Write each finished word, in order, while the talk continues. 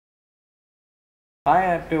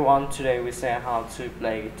Hi everyone, today we see how to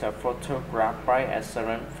play guitar photograph by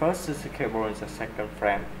Sheeran. First is the keyboard, the second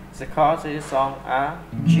frame. The chords is on A,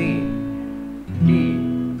 G, D,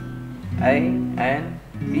 A, and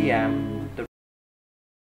BM. The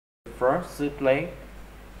first to play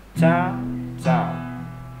ta ta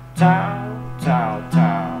ta ta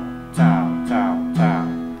ta ta ta ta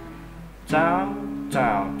ta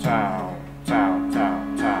ta ta ta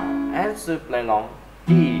ta, and to play long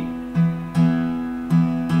D,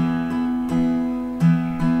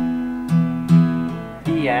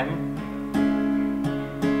 DM,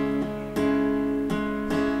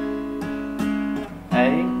 A,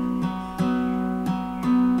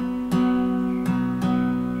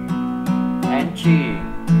 and G.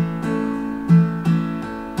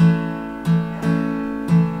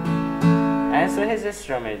 And so his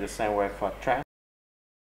instrument is the same way for track.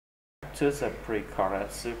 To the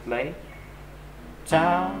pre-chorus to play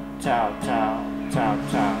ta ta ta ta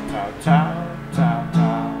ta ta ta ta ta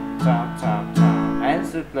ta ta ta,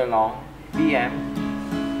 and to play long BM,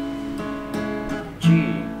 G,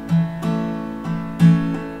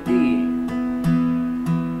 D,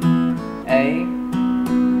 A,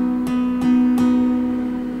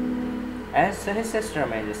 and so his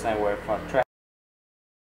instrument is the same way for track.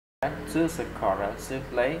 To the chorus to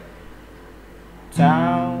play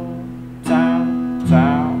down down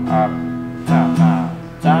down up down down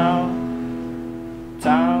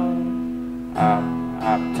down down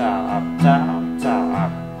up down up down down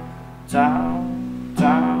up down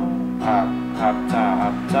down up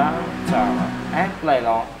down down down up, and play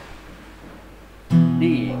long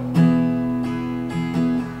D,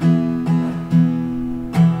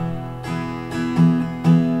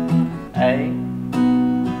 A,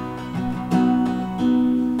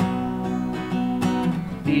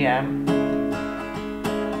 BM,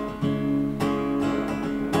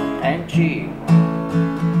 and G.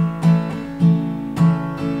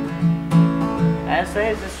 And so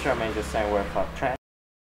his instrument the same way for track.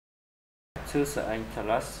 To the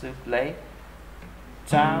interlus to play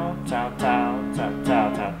down down down down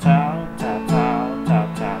down down down down down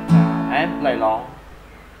down down, and play long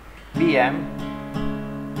BM,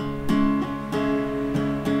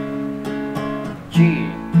 G,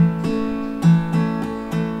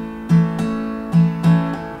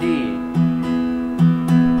 D,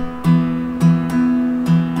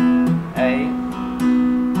 A,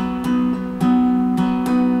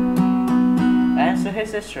 and so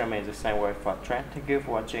his instrument is the same way for track. Thank you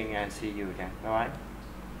for watching and see you again. Bye bye.